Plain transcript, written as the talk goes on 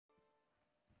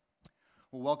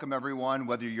Well, welcome everyone,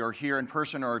 whether you're here in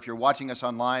person or if you're watching us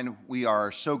online. We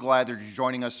are so glad that you're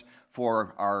joining us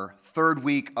for our third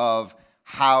week of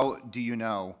How Do You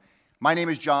Know? My name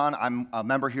is John. I'm a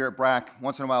member here at BRAC.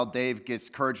 Once in a while, Dave gets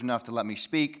courage enough to let me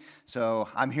speak. So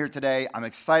I'm here today. I'm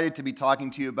excited to be talking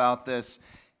to you about this.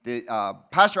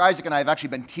 Pastor Isaac and I have actually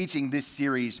been teaching this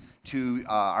series to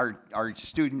our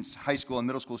students, high school and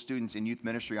middle school students in youth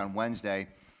ministry on Wednesday.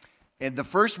 And the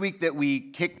first week that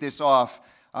we kicked this off,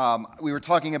 we were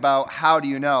talking about how do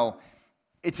you know?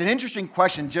 It's an interesting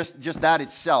question, just that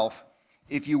itself.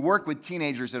 If you work with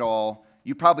teenagers at all,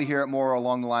 you probably hear it more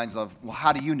along the lines of, well,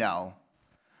 how do you know?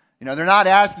 You know, they're not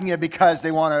asking it because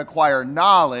they want to acquire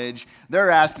knowledge.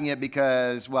 They're asking it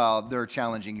because, well, they're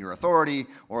challenging your authority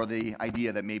or the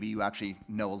idea that maybe you actually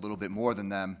know a little bit more than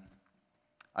them.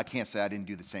 I can't say I didn't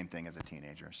do the same thing as a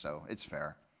teenager, so it's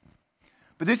fair.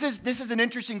 But this is an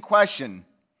interesting question.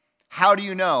 How do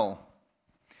you know?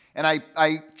 And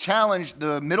I challenged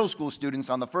the middle school students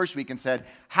on the first week and said,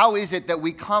 how is it that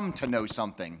we come to know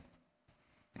something?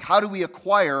 How do we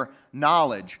acquire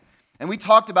knowledge? And we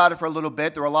talked about it for a little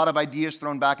bit. There were a lot of ideas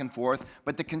thrown back and forth,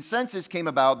 but the consensus came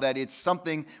about that it's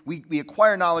something, we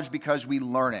acquire knowledge because we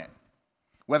learn it.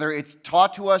 Whether it's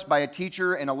taught to us by a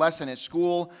teacher in a lesson at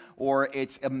school, or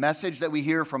it's a message that we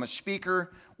hear from a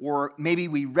speaker, or maybe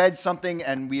we read something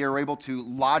and we are able to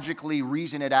logically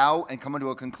reason it out and come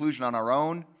to a conclusion on our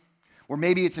own. Or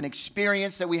maybe it's an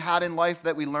experience that we had in life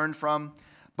that we learned from.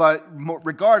 But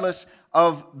regardless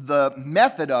of the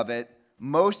method of it,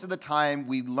 most of the time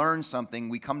we learn something,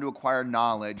 we come to acquire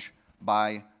knowledge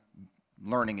by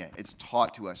learning it. It's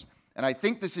taught to us. And I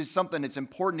think this is something that's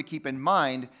important to keep in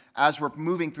mind as we're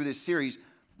moving through this series,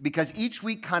 because each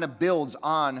week kind of builds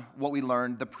on what we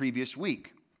learned the previous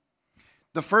week.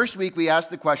 The first week we asked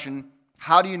the question,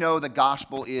 how do you know the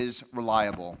gospel is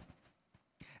reliable?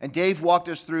 And Dave walked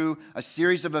us through a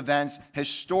series of events,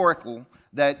 historical,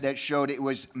 that showed it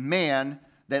was man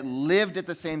that lived at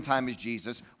the same time as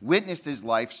Jesus, witnessed his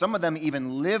life. Some of them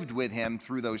even lived with him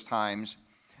through those times,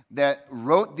 that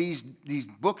wrote these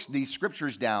books, these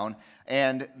scriptures down.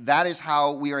 And that is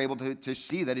how we are able to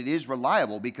see that it is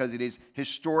reliable, because it is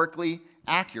historically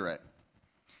accurate.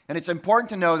 And it's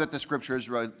important to know that the scripture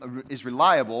is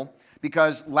reliable,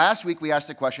 because last week we asked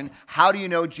the question, how do you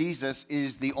know Jesus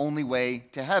is the only way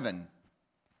to heaven?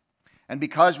 And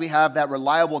because we have that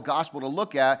reliable gospel to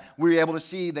look at, we're able to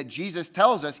see that Jesus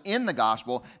tells us in the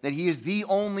gospel that he is the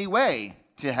only way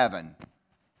to heaven.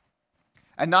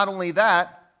 And not only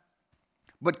that,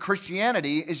 but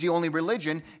Christianity is the only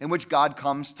religion in which God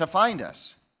comes to find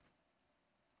us.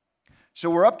 So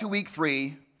we're up to week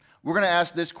 3. We're going to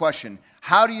ask this question.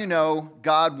 How do you know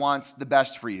God wants the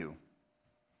best for you?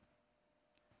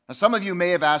 Now, some of you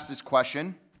may have asked this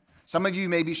question. Some of you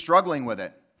may be struggling with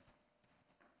it.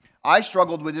 I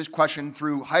struggled with this question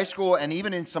through high school and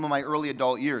even in some of my early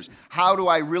adult years. How do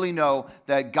I really know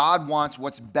that God wants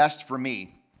what's best for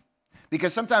me?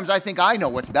 Because sometimes I think I know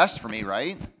what's best for me,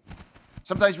 right?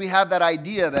 Sometimes we have that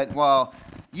idea that, well,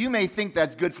 you may think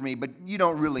that's good for me, but you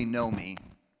don't really know me.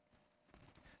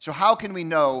 So how can we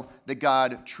know that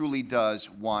God truly does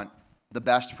want the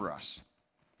best for us?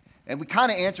 And we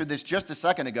kind of answered this just a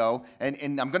second ago, and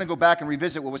I'm going to go back and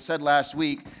revisit what was said last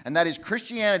week, and that is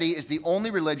Christianity is the only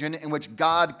religion in which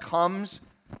God comes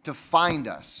to find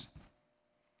us.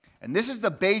 And this is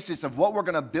the basis of what we're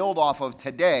going to build off of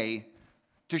today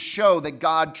to show that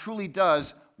God truly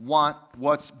does want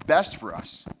what's best for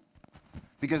us.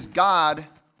 Because God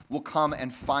will come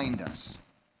and find us.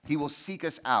 He will seek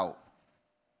us out.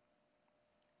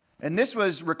 And this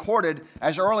was recorded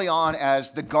as early on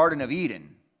as the Garden of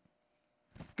Eden.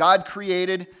 God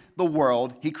created the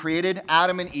world. He created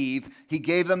Adam and Eve. He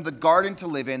gave them the garden to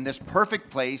live in, this perfect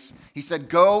place. He said,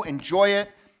 go, enjoy it.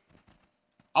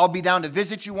 I'll be down to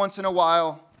visit you once in a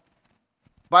while.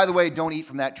 By the way, don't eat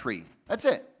from that tree. That's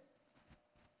it.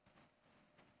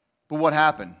 But what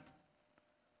happened?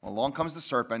 Well, along comes the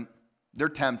serpent. They're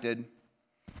tempted.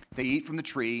 They eat from the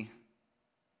tree.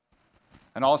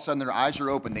 And all of a sudden, their eyes are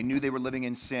open. They knew they were living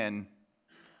in sin.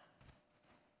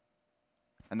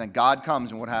 And then God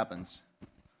comes, and what happens?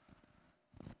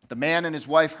 The man and his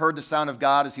wife heard the sound of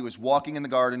God as he was walking in the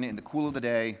garden in the cool of the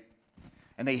day,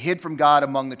 and they hid from God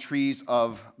among the trees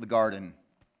of the garden.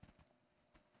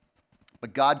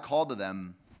 But God called to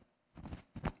them,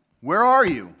 "Where are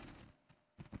you?"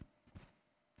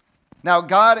 Now,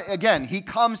 God, again, he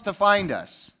comes to find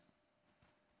us.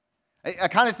 I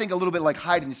kind of think a little bit like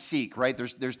hide and seek, right?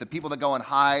 There's the people that go and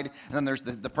hide, and then there's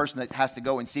the person that has to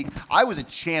go and seek. I was a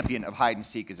champion of hide and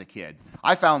seek as a kid.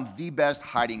 I found the best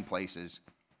hiding places.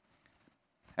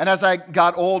 And as I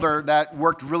got older, that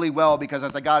worked really well because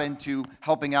as I got into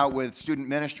helping out with student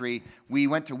ministry, we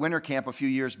went to winter camp a few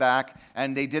years back,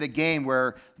 and they did a game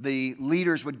where the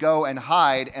leaders would go and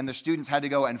hide, and the students had to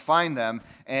go and find them,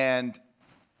 and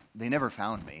they never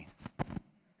found me.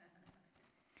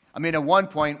 I mean, at one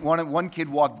point, one kid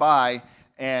walked by,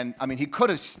 and I mean, he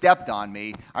could have stepped on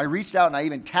me. I reached out and I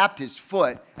even tapped his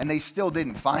foot, and they still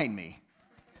didn't find me.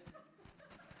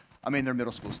 I mean, they're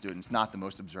middle school students, not the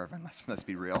most observant, let's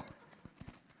be real.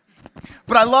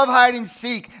 But I love hide and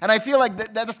seek, and I feel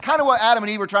like that's kind of what Adam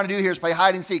and Eve were trying to do here is play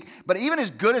hide and seek. But even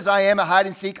as good as I am at hide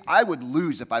and seek, I would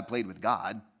lose if I played with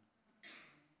God.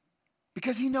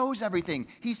 Because he knows everything.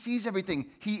 He sees everything.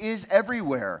 He is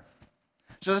everywhere.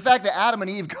 So the fact that Adam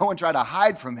and Eve go and try to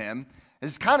hide from him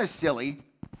is kind of silly.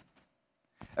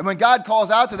 And when God calls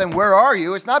out to them, "Where are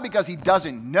you?" it's not because he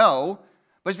doesn't know,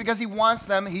 but it's because he wants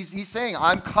them. He's saying,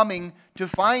 "I'm coming to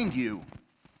find you."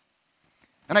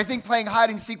 And I think playing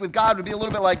hide and seek with God would be a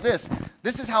little bit like this.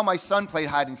 This is how my son played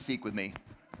hide and seek with me.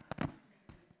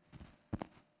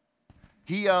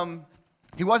 He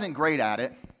wasn't great at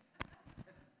it.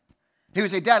 He would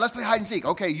say, "Dad, let's play hide and seek."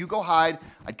 "Okay, you go hide."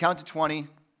 I'd count to 20.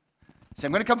 Say,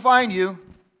 "I'm going to come find you."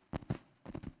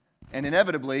 And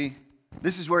inevitably,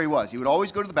 this is where he was. He would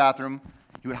always go to the bathroom.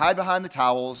 He would hide behind the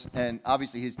towels, and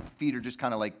obviously his feet are just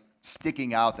kind of like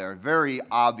sticking out there. Very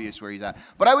obvious where he's at.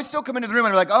 But I would still come into the room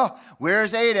and be like, "Oh,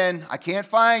 where's Aiden? I can't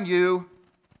find you."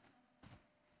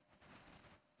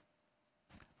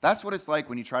 That's what it's like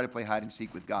when you try to play hide and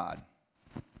seek with God.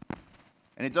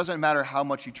 And it doesn't matter how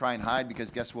much you try and hide, because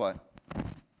guess what?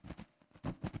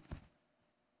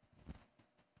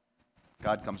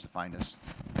 God comes to find us.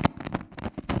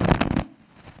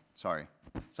 Sorry,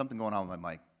 something going on with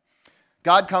my mic.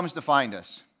 God comes to find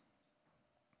us.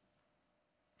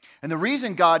 And the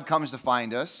reason God comes to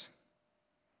find us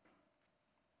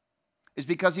is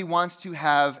because he wants to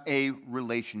have a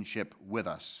relationship with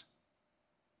us.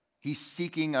 He's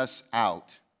seeking us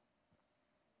out.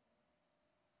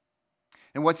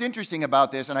 And what's interesting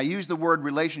about this, and I use the word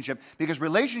relationship, because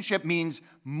relationship means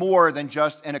more than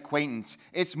just an acquaintance.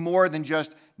 It's more than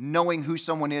just knowing who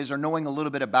someone is or knowing a little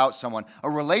bit about someone. A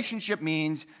relationship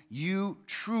means you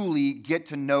truly get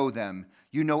to know them.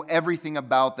 You know everything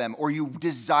about them, or you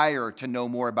desire to know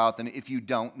more about them if you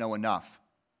don't know enough.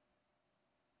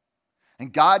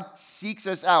 And God seeks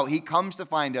us out. He comes to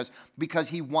find us because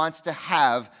he wants to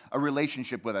have a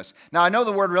relationship with us. Now, I know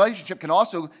the word relationship can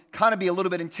also kind of be a little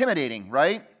bit intimidating,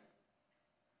 right?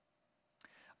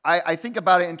 I think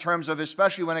about it in terms of,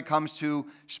 especially when it comes to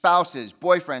spouses,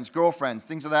 boyfriends, girlfriends,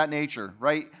 things of that nature,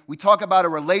 right? We talk about a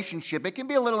relationship. It can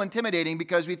be a little intimidating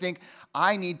because we think,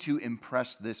 I need to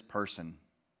impress this person.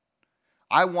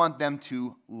 I want them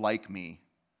to like me.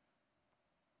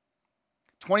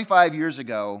 25 years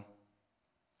ago,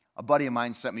 a buddy of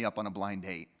mine set me up on a blind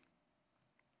date.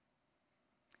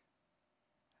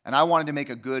 And I wanted to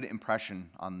make a good impression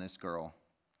on this girl.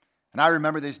 And I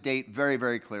remember this date very,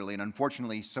 very clearly, and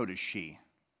unfortunately, so does she.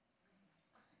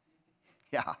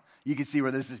 Yeah, you can see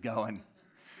where this is going.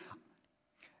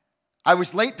 I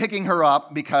was late picking her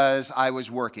up because I was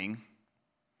working.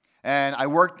 And I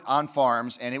worked on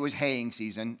farms, and it was haying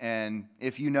season. And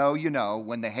if you know, you know,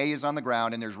 when the hay is on the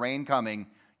ground and there's rain coming,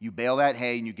 you bale that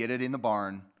hay and you get it in the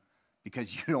barn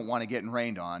because you don't want to get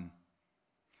rained on.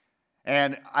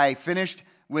 And I finished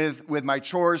with my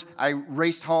chores. I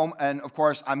raced home, and of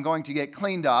course, I'm going to get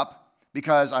cleaned up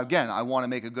because, again, I want to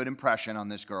make a good impression on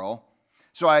this girl.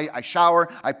 So I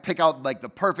shower, I pick out like the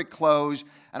perfect clothes,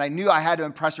 and I knew I had to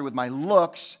impress her with my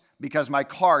looks because my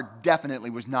car definitely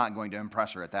was not going to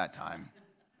impress her at that time.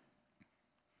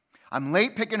 I'm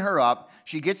late picking her up.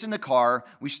 She gets in the car.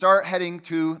 We start heading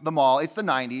to the mall. It's the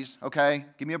 90s, okay?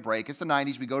 Give me a break. It's the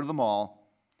 90s. We go to the mall.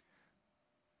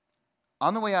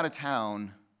 On the way out of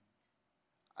town,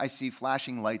 I see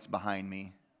flashing lights behind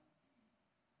me.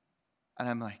 And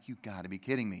I'm like, you got to be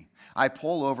kidding me. I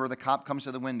pull over. The cop comes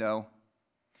to the window.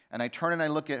 And I turn and I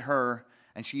look at her.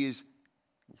 And she is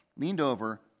leaned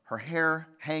over, her hair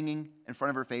hanging in front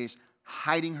of her face,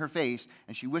 hiding her face.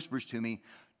 And she whispers to me,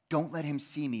 "Don't let him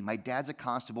see me. My dad's a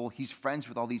constable. He's friends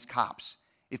with all these cops.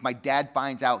 If my dad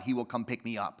finds out, he will come pick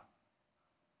me up."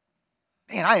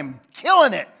 Man, I am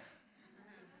killing it.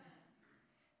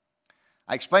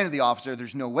 I explained to the officer,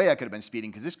 there's no way I could have been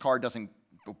speeding because this car doesn't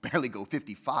barely go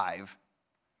 55.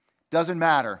 Doesn't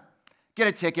matter. Get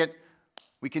a ticket.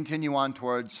 We continue on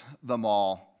towards the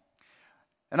mall.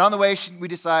 And on the way, we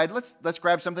decide, let's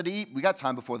grab something to eat. We got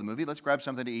time before the movie. Let's grab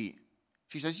something to eat.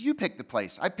 She says, "You pick the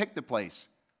place." I picked the place.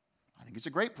 I think it's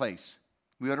a great place.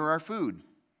 We order our food.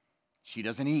 She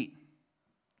doesn't eat.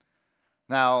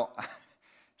 Now,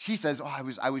 She says, oh,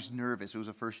 I was nervous. It was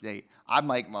a first date. I'm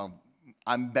like, well,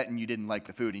 I'm betting you didn't like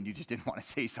the food and you just didn't want to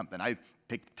say something. I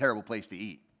picked a terrible place to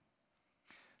eat.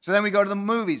 So then we go to the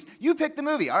movies. You picked the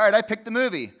movie. All right, I picked the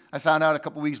movie. I found out a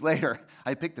couple weeks later,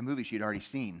 I picked the movie she'd already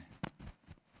seen.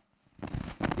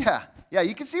 Yeah,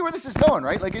 you can see where this is going,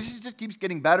 right? Like, it just keeps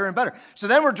getting better and better. So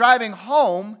then we're driving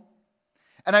home,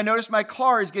 and I notice my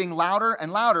car is getting louder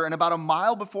and louder, and about a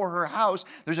mile before her house,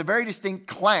 there's a very distinct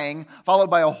clang, followed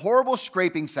by a horrible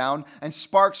scraping sound, and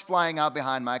sparks flying out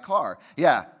behind my car.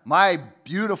 Yeah, my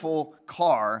beautiful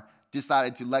car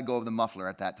decided to let go of the muffler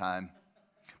at that time.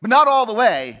 But not all the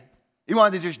way. He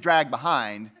wanted to just drag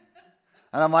behind.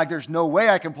 And I'm like, there's no way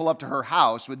I can pull up to her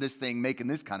house with this thing making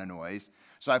this kind of noise.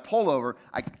 So I pull over.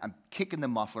 I'm kicking the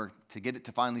muffler to get it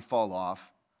to finally fall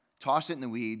off, toss it in the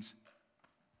weeds,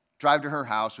 drive to her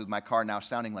house with my car now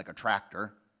sounding like a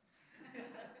tractor.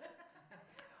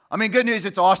 I mean, good news,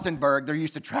 it's Austinburg. They're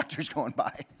used to tractors going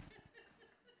by.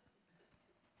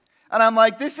 And I'm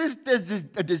like, this is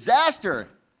a disaster.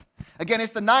 Again,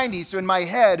 it's the 90s, so in my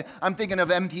head, I'm thinking of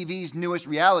MTV's newest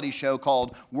reality show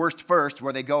called Worst First,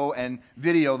 where they go and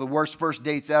video the worst first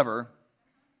dates ever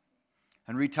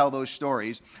and retell those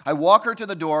stories. I walk her to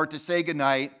the door to say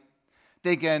goodnight,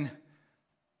 thinking,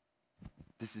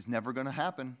 this is never going to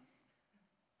happen.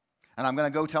 And I'm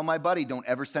going to go tell my buddy, don't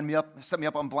ever set me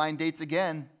up on blind dates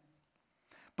again.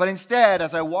 But instead,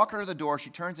 as I walk her to the door,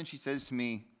 she turns and she says to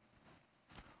me,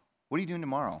 what are you doing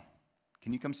tomorrow?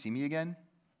 Can you come see me again?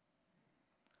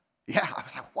 Yeah, I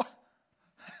was like,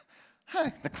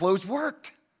 what? The clothes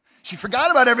worked. She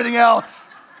forgot about everything else.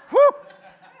 Woo!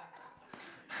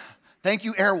 Thank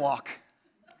you, Airwalk.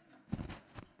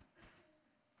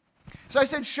 So I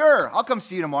said, sure, I'll come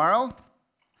see you tomorrow.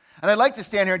 And I'd like to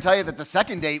stand here and tell you that the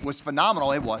second date was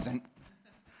phenomenal. It wasn't.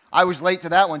 I was late to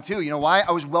that one, too. You know why?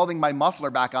 I was welding my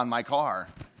muffler back on my car.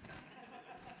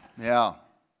 Yeah.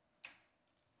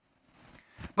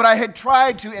 But I had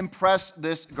tried to impress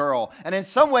this girl. And in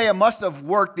some way, it must have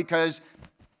worked because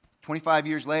 25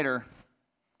 years later,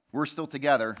 we're still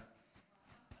together.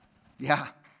 Yeah,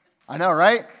 I know,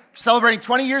 right? Celebrating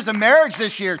 20 years of marriage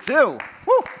this year, too.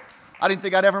 Woo! I didn't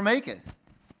think I'd ever make it.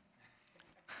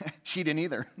 She didn't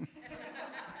either.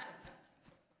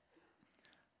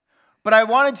 But I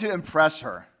wanted to impress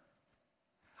her.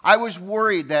 I was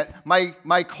worried that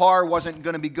my car wasn't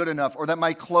going to be good enough, or that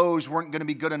my clothes weren't going to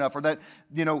be good enough, or that,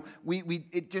 you know,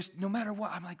 it just, no matter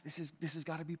what, I'm like, this has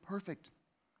got to be perfect.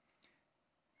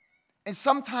 And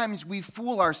sometimes we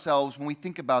fool ourselves when we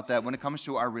think about that when it comes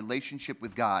to our relationship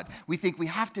with God. We think we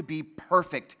have to be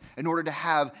perfect in order to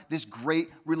have this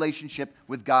great relationship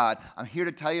with God. I'm here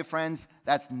to tell you, friends,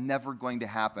 that's never going to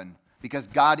happen, because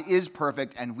God is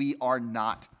perfect and we are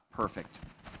not perfect.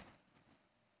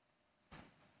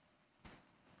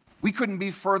 We couldn't be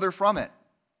further from it.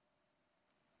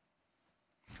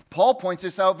 Paul points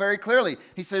this out very clearly.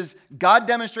 He says, God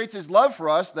demonstrates his love for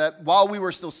us that while we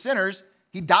were still sinners,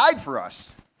 he died for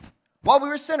us. While we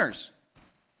were sinners.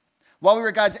 While we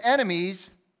were God's enemies,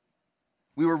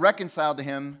 we were reconciled to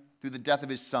him through the death of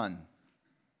his Son.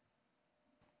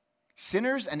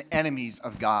 Sinners and enemies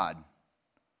of God.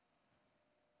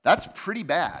 That's pretty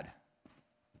bad.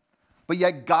 But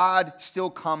yet God still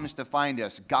comes to find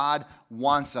us. God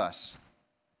wants us.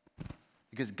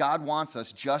 Because God wants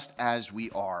us just as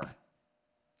we are.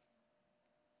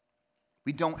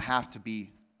 We don't have to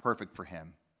be perfect for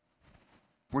him.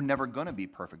 We're never going to be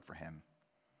perfect for him.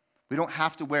 We don't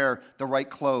have to wear the right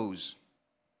clothes.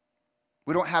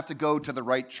 We don't have to go to the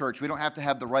right church. We don't have to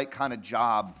have the right kind of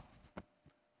job.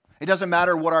 It doesn't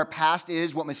matter what our past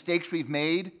is, what mistakes we've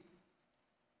made.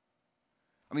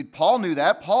 I mean, Paul knew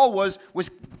that. Paul was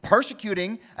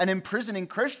persecuting and imprisoning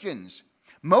Christians.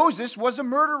 Moses was a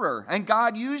murderer, and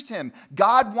God used him.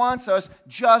 God wants us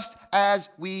just as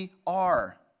we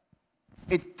are.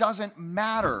 It doesn't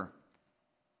matter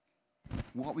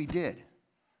what we did.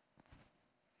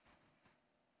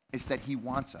 It's that he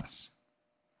wants us.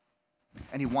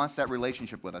 And he wants that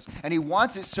relationship with us. And he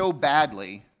wants it so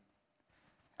badly.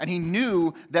 And he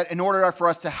knew that in order for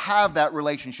us to have that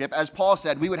relationship, as Paul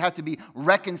said, we would have to be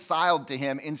reconciled to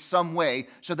him in some way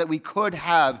so that we could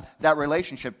have that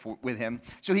relationship with him.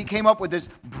 So he came up with this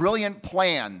brilliant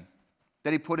plan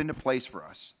that he put into place for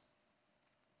us.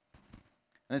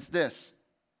 And it's this.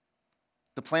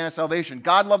 The plan of salvation.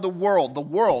 God loved the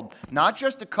world, not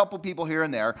just a couple people here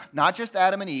and there, not just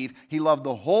Adam and Eve. He loved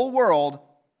the whole world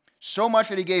so much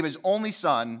that he gave his only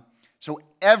Son so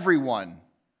everyone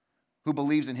who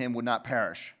believes in him would not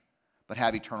perish, but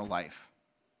have eternal life.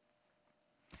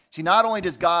 See, not only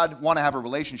does God want to have a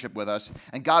relationship with us,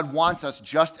 and God wants us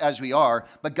just as we are,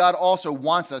 but God also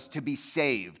wants us to be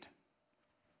saved.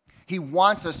 He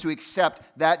wants us to accept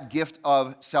that gift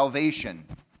of salvation.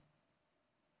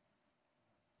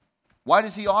 Why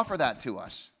does he offer that to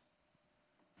us?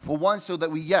 Well, one, so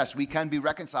that we can be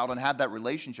reconciled and have that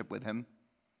relationship with him.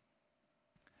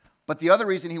 But the other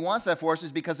reason he wants that for us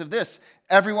is because of this.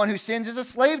 Everyone who sins is a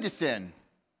slave to sin.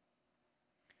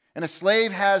 And a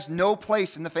slave has no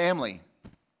place in the family.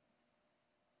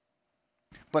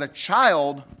 But a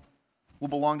child will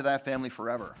belong to that family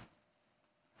forever.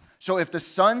 So if the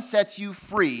Son sets you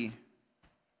free,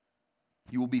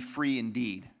 you will be free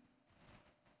indeed.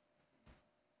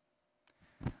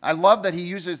 I love that he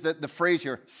uses the phrase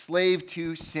here, slave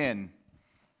to sin.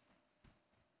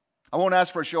 I won't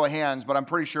ask for a show of hands, but I'm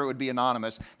pretty sure it would be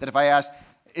anonymous, that if I asked,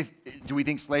 do we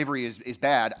think slavery is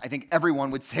bad, I think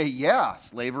everyone would say, yeah,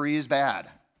 slavery is bad.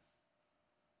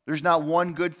 There's not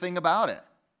one good thing about it.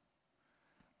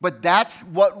 But that's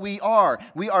what we are.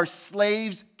 We are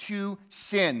slaves to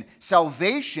sin.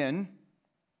 Salvation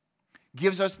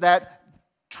gives us that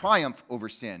triumph over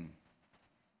sin.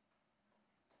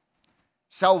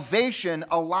 Salvation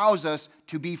allows us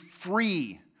to be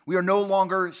free. We are no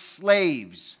longer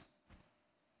slaves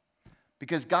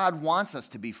because God wants us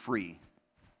to be free.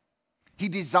 He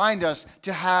designed us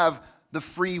to have the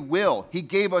free will. He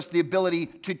gave us the ability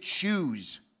to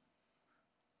choose.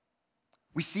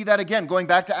 We see that again, going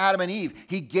back to Adam and Eve.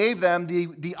 He gave them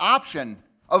the option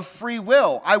of free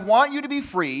will. I want you to be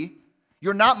free.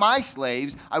 You're not my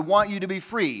slaves. I want you to be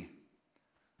free.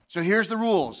 So here's the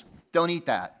rules. Don't eat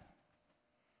that.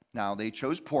 Now, they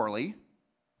chose poorly.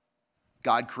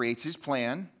 God creates his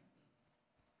plan.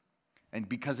 And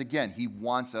because, again, he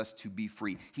wants us to be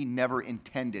free. He never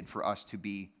intended for us to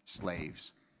be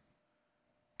slaves.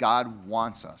 God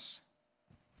wants us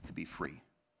to be free.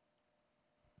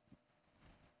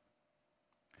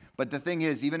 But the thing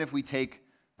is, even if we take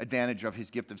advantage of his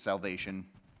gift of salvation,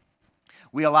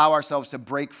 we allow ourselves to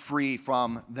break free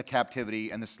from the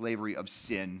captivity and the slavery of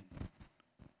sin.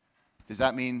 Does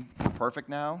that mean we're perfect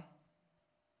now?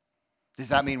 Does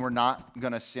that mean we're not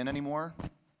going to sin anymore?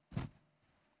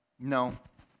 No.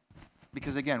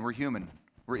 Because again, we're human.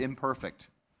 We're imperfect.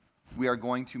 We are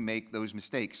going to make those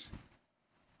mistakes.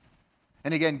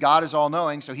 And again, God is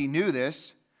all-knowing, so he knew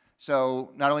this.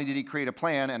 So not only did he create a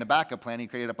plan and a backup plan, he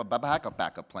created a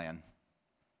backup plan.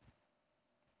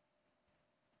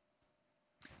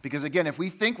 Because again, if we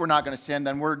think we're not going to sin,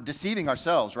 then we're deceiving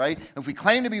ourselves, right? If we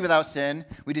claim to be without sin,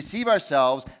 we deceive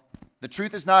ourselves. The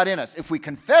truth is not in us. If we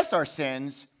confess our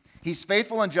sins, he's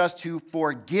faithful and just to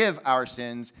forgive our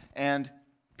sins and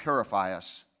purify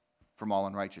us from all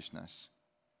unrighteousness.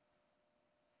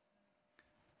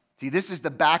 See, this is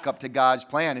the backup to God's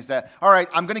plan, is that, all right,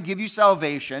 I'm going to give you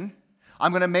salvation.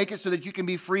 I'm going to make it so that you can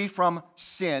be free from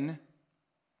sin.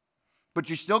 But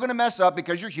you're still going to mess up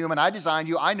because you're human. I designed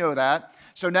you. I know that.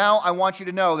 So now I want you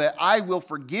to know that I will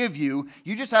forgive you.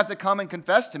 You just have to come and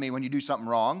confess to me when you do something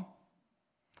wrong.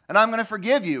 And I'm going to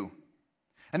forgive you.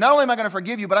 And not only am I going to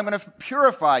forgive you, but I'm going to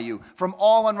purify you from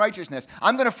all unrighteousness.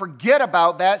 I'm going to forget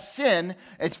about that sin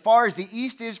as far as the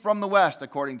east is from the west,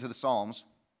 according to the Psalms.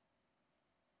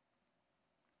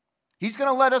 He's going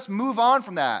to let us move on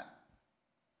from that.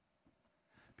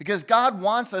 Because God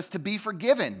wants us to be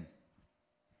forgiven.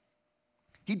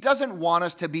 He doesn't want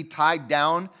us to be tied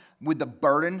down with the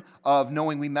burden of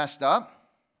knowing we messed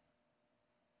up.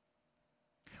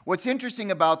 What's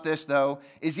interesting about this, though,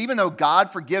 is even though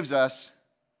God forgives us,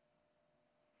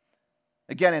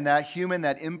 again, in that human,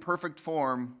 that imperfect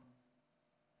form,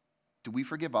 do we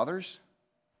forgive others?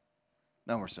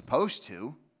 No, we're supposed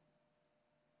to.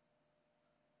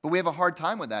 But we have a hard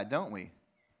time with that, don't we?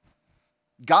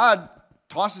 God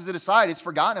tosses it aside. It's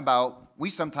forgotten about. We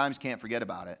sometimes can't forget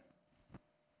about it.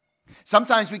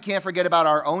 Sometimes we can't forget about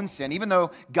our own sin. Even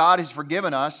though God has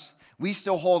forgiven us, we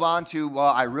still hold on to, well,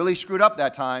 I really screwed up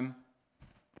that time.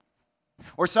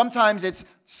 Or sometimes it's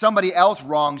somebody else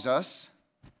wrongs us,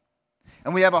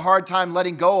 and we have a hard time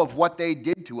letting go of what they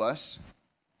did to us.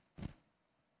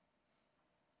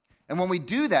 And when we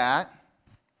do that,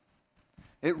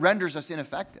 it renders us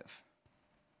ineffective.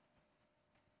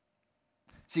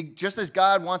 See, just as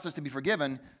God wants us to be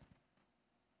forgiven,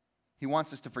 he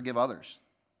wants us to forgive others.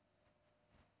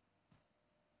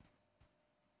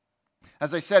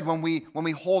 As I said, when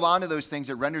we hold on to those things,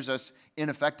 it renders us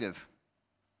ineffective.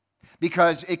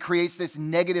 Because it creates this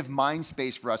negative mind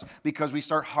space for us, because we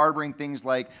start harboring things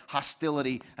like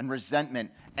hostility and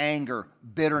resentment, anger,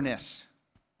 bitterness.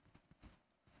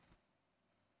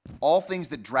 All things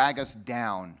that drag us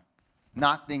down,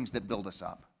 not things that build us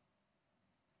up.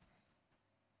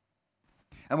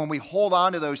 And when we hold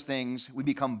on to those things, we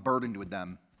become burdened with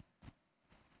them.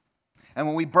 And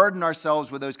when we burden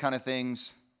ourselves with those kind of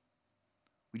things,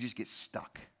 we just get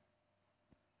stuck.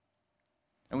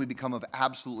 And we become of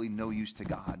absolutely no use to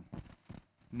God,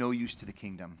 no use to the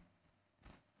kingdom.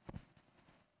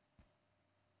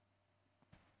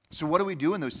 So what do we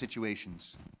do in those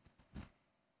situations?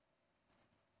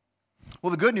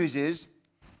 Well, the good news is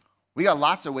we got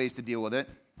lots of ways to deal with it.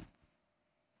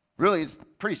 Really, it's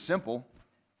pretty simple.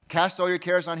 Cast all your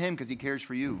cares on him because he cares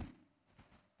for you.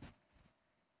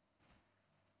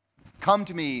 Come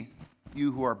to me,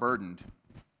 you who are burdened.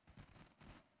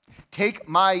 Take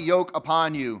my yoke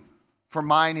upon you, for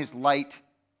mine is light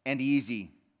and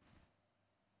easy.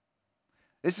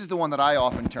 This is the one that I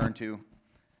often turn to,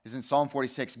 is in Psalm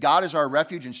 46. God is our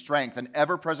refuge and strength, an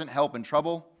ever-present help in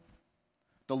trouble.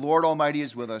 The Lord Almighty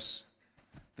is with us.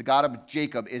 The God of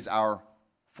Jacob is our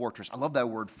fortress. I love that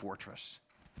word, fortress.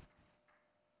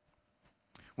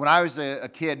 When I was a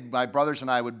kid, my brothers and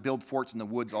I would build forts in the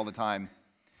woods all the time.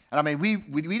 And I mean,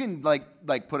 we didn't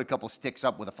like put a couple sticks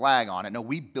up with a flag on it. No,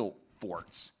 we built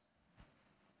forts.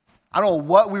 I don't know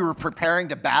what we were preparing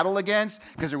to battle against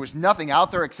because there was nothing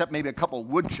out there except maybe a couple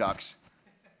woodchucks.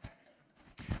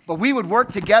 But we would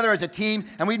work together as a team,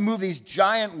 and we'd move these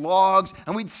giant logs,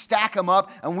 and we'd stack them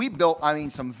up, and we built,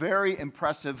 some very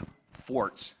impressive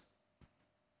forts.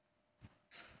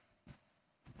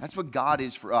 That's what God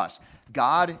is for us.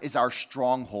 God is our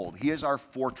stronghold. He is our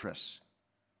fortress.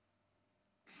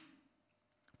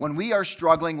 When we are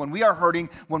struggling, when we are hurting,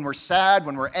 when we're sad,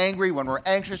 when we're angry, when we're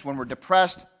anxious, when we're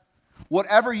depressed,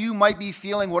 whatever you might be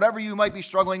feeling, whatever you might be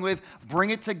struggling with, bring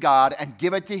it to God and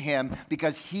give it to him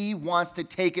because he wants to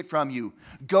take it from you.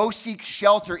 Go seek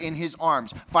shelter in his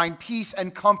arms. Find peace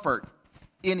and comfort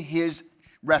in his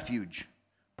refuge,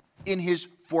 in his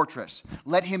fortress.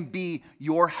 Let him be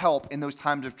your help in those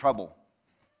times of trouble.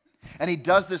 And he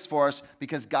does this for us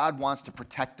because God wants to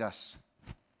protect us.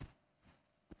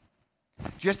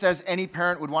 Just as any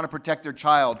parent would want to protect their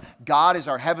child, God is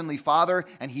our heavenly Father,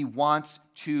 and he wants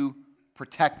to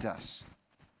protect us.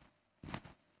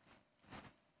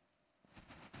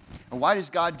 And why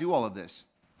does God do all of this?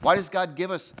 Why does God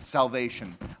give us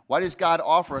salvation? Why does God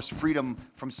offer us freedom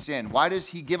from sin? Why does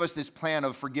he give us this plan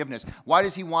of forgiveness? Why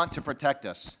does he want to protect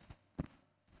us?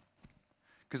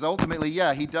 Because ultimately,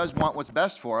 yeah, he does want what's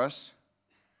best for us.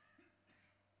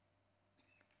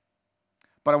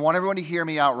 But I want everyone to hear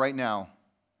me out right now.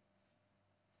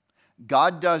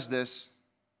 God does this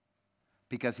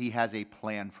because he has a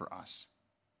plan for us.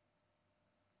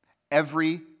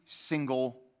 Every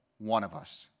single one of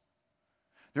us.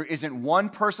 There isn't one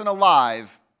person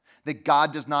alive that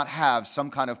God does not have some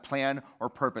kind of plan or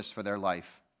purpose for their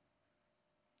life.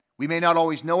 We may not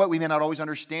always know it, we may not always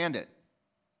understand it,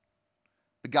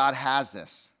 but God has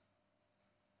this.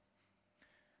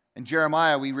 In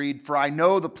Jeremiah, we read, "For I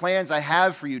know the plans I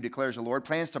have for you, declares the Lord,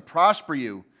 plans to prosper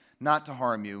you, not to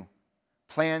harm you,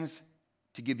 plans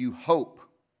to give you hope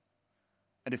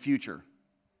and a future."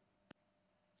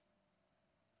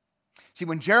 See,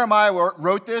 when Jeremiah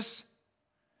wrote this,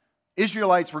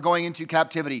 Israelites were going into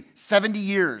captivity, 70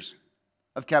 years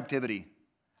of captivity.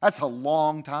 That's a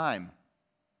long time.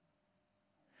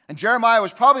 And Jeremiah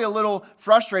was probably a little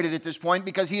frustrated at this point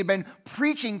because he had been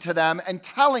preaching to them and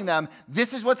telling them,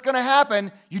 this is what's going to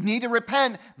happen. You need to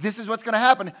repent. This is what's going to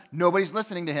happen. Nobody's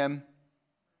listening to him.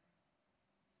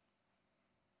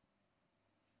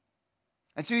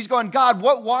 And so he's going, God,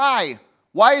 why?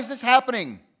 Why is this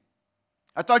happening?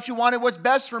 I thought you wanted what's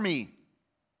best for me.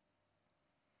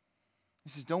 He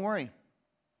says, don't worry.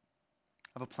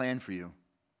 I have a plan for you.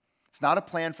 It's not a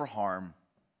plan for harm.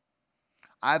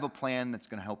 I have a plan that's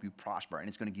going to help you prosper, and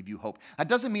it's going to give you hope. That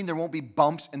doesn't mean there won't be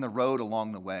bumps in the road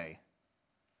along the way.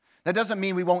 That doesn't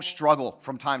mean we won't struggle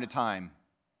from time to time.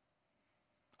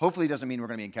 Hopefully it doesn't mean we're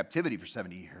going to be in captivity for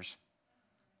 70 years.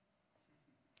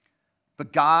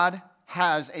 But God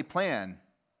has a plan.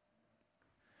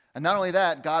 And not only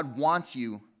that, God wants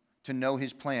you to know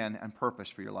his plan and purpose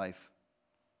for your life.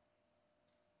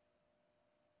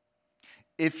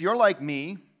 If you're like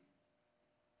me,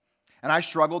 and I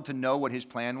struggled to know what his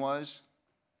plan was,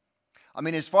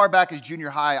 as far back as junior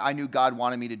high, I knew God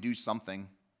wanted me to do something.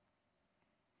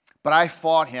 But I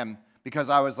fought him because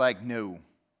I was like, no.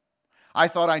 I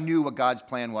thought I knew what God's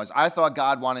plan was. I thought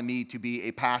God wanted me to be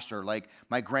a pastor like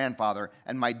my grandfather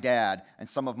and my dad and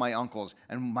some of my uncles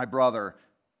and my brother.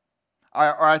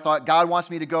 Or I thought God wants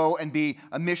me to go and be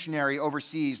a missionary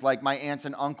overseas like my aunts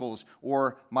and uncles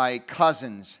or my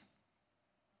cousins.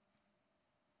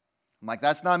 I'm like,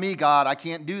 that's not me, God. I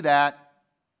can't do that.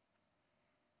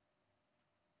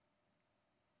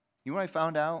 You know what I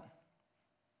found out?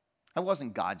 That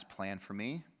wasn't God's plan for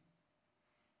me.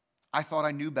 I thought I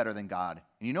knew better than God.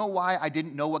 And you know why I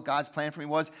didn't know what God's plan for me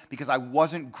was? Because I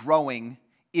wasn't growing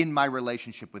in my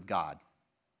relationship with God?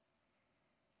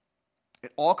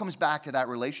 It all comes back to that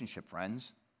relationship,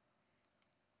 friends.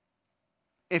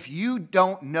 If you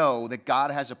don't know that God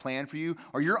has a plan for you,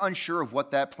 or you're unsure of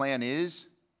what that plan is,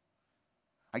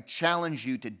 I challenge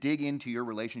you to dig into your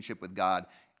relationship with God,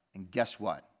 and guess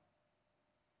what?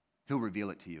 He'll reveal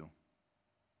it to you.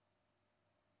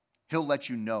 He'll let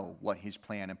you know what his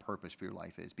plan and purpose for your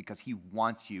life is because he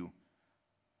wants you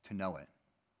to know it.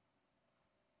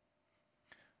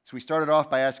 So we started off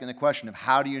by asking the question of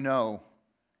how do you know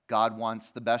God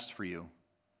wants the best for you?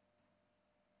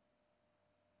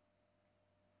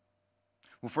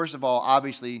 Well, first of all,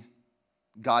 obviously,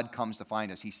 God comes to find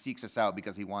us. He seeks us out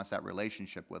because he wants that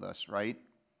relationship with us, right?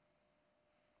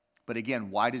 But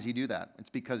again, why does he do that? It's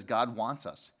because God wants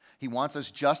us. He wants us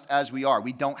just as we are.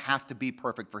 We don't have to be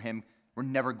perfect for him. We're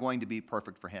never going to be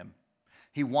perfect for him.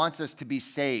 He wants us to be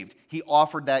saved. He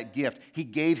offered that gift. He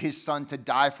gave his son to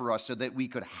die for us so that we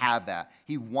could have that.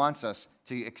 He wants us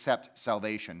to accept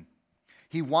salvation.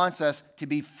 He wants us to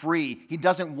be free. He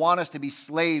doesn't want us to be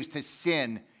slaves to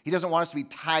sin. He doesn't want us to be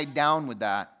tied down with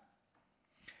that.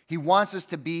 He wants us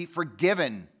to be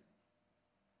forgiven.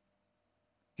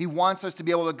 He wants us to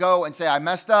be able to go and say, I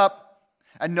messed up,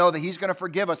 and know that he's going to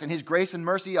forgive us, and his grace and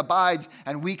mercy abides,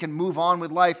 and we can move on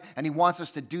with life, and he wants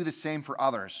us to do the same for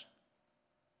others.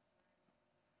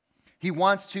 He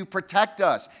wants to protect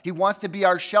us. He wants to be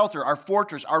our shelter, our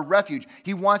fortress, our refuge.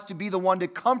 He wants to be the one to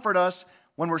comfort us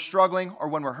when we're struggling or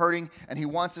when we're hurting, and he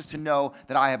wants us to know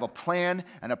that I have a plan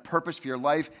and a purpose for your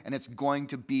life, and it's going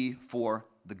to be for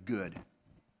the good.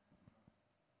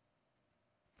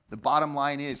 The bottom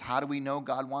line is, how do we know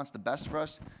God wants the best for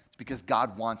us? It's because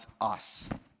God wants us.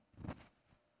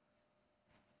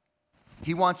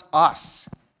 He wants us.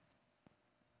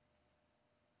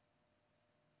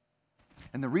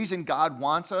 And the reason God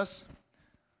wants us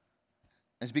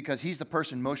is because he's the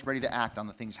person most ready to act on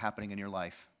the things happening in your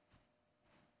life.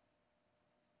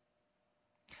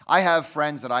 I have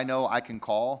friends that I know I can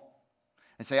call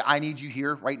and say, I need you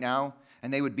here right now,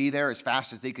 and they would be there as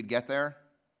fast as they could get there.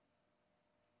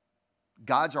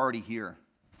 God's already here.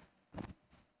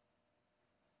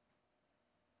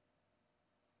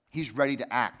 He's ready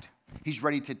to act. He's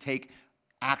ready to take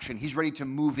action. He's ready to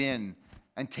move in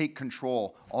and take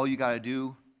control. All you got to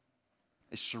do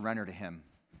is surrender to him.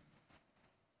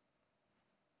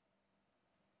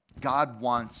 God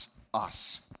wants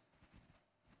us.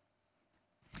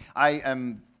 I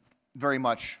am very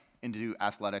much into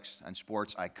athletics and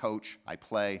sports. I coach, I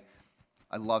play.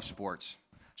 I love sports.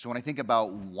 So when I think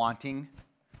about wanting,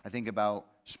 I think about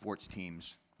sports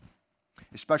teams,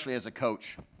 especially as a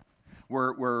coach.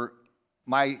 Where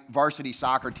my varsity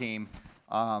soccer team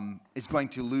is going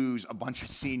to lose a bunch of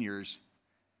seniors.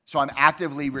 So I'm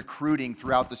actively recruiting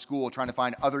throughout the school, trying to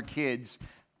find other kids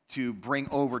to bring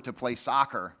over to play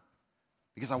soccer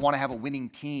because I want to have a winning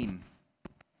team.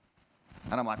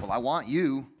 And I'm like, well, I want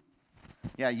you.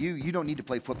 Yeah, you don't need to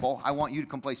play football. I want you to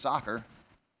come play soccer.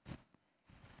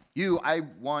 I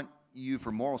want you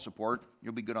for moral support.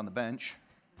 You'll be good on the bench.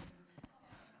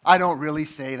 I don't really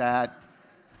say that.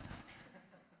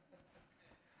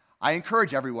 I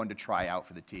encourage everyone to try out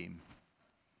for the team.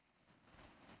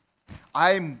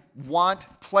 I want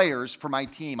players for my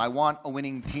team. I want a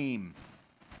winning team.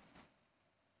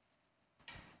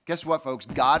 Guess what, folks?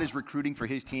 God is recruiting for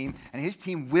his team, and his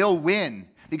team will win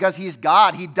because he's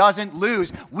God. He doesn't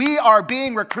lose. We are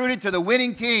being recruited to the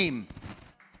winning team.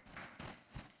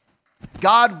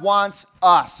 God wants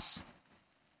us.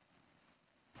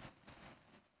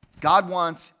 God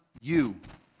wants you.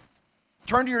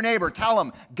 Turn to your neighbor. Tell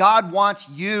him, God wants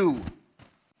you.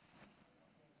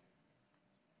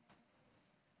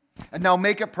 And now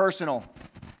make it personal.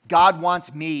 God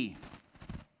wants me.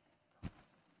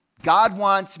 God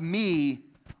wants me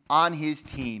on his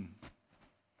team.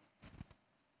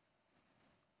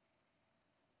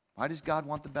 Why does God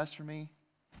want the best for me?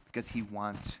 Because he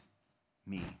wants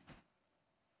me.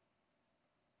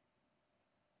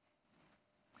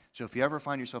 So if you ever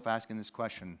find yourself asking this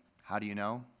question, how do you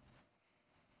know?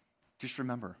 Just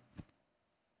remember,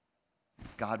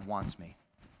 God wants me.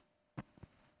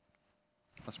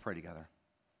 Let's pray together.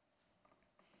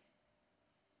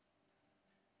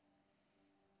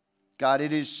 God,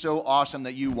 it is so awesome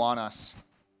that you want us.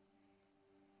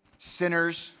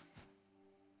 Sinners,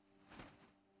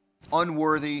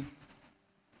 unworthy,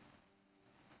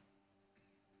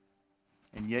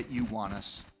 and yet you want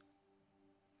us.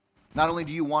 Not only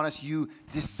do you want us, you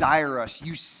desire us,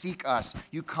 you seek us,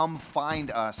 you come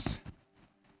find us.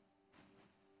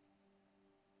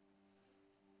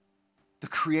 The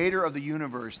creator of the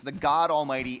universe, the God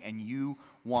Almighty, and you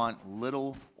want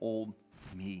little old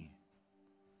me.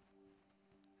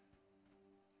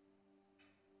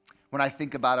 When I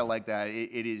think about it like that,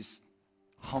 it is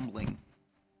humbling.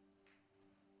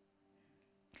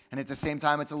 And at the same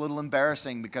time, it's a little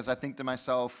embarrassing because I think to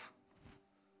myself,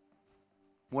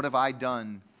 what have I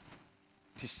done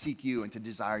to seek you and to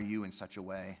desire you in such a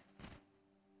way?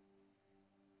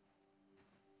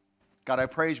 God, I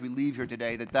pray as we leave here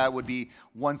today that would be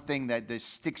one thing that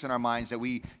sticks in our minds, that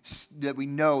we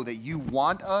know that you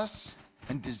want us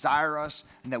and desire us,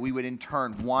 and that we would in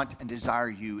turn want and desire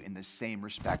you in the same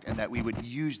respect, and that we would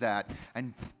use that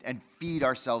and feed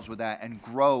ourselves with that and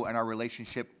grow in our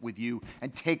relationship with you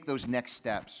and take those next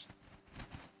steps.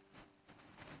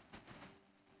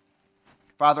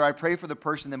 Father, I pray for the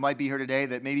person that might be here today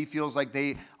that maybe feels like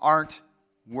they aren't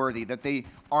worthy, that they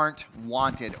aren't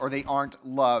wanted, or they aren't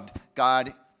loved.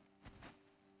 God,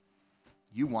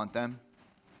 you want them.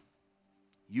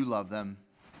 You love them.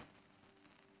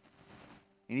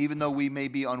 And even though we may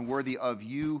be unworthy of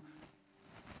you,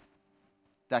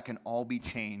 that can all be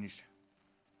changed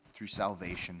through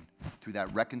salvation, through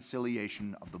that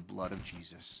reconciliation of the blood of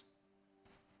Jesus.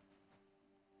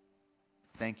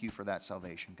 Thank you for that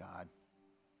salvation, God.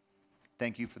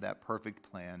 Thank you for that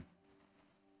perfect plan.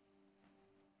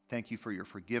 Thank you for your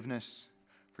forgiveness,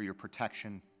 for your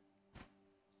protection.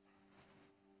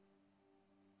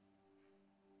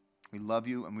 We love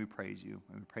you and we praise you.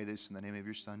 And we pray this in the name of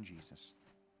your Son, Jesus.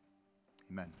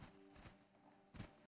 Amen.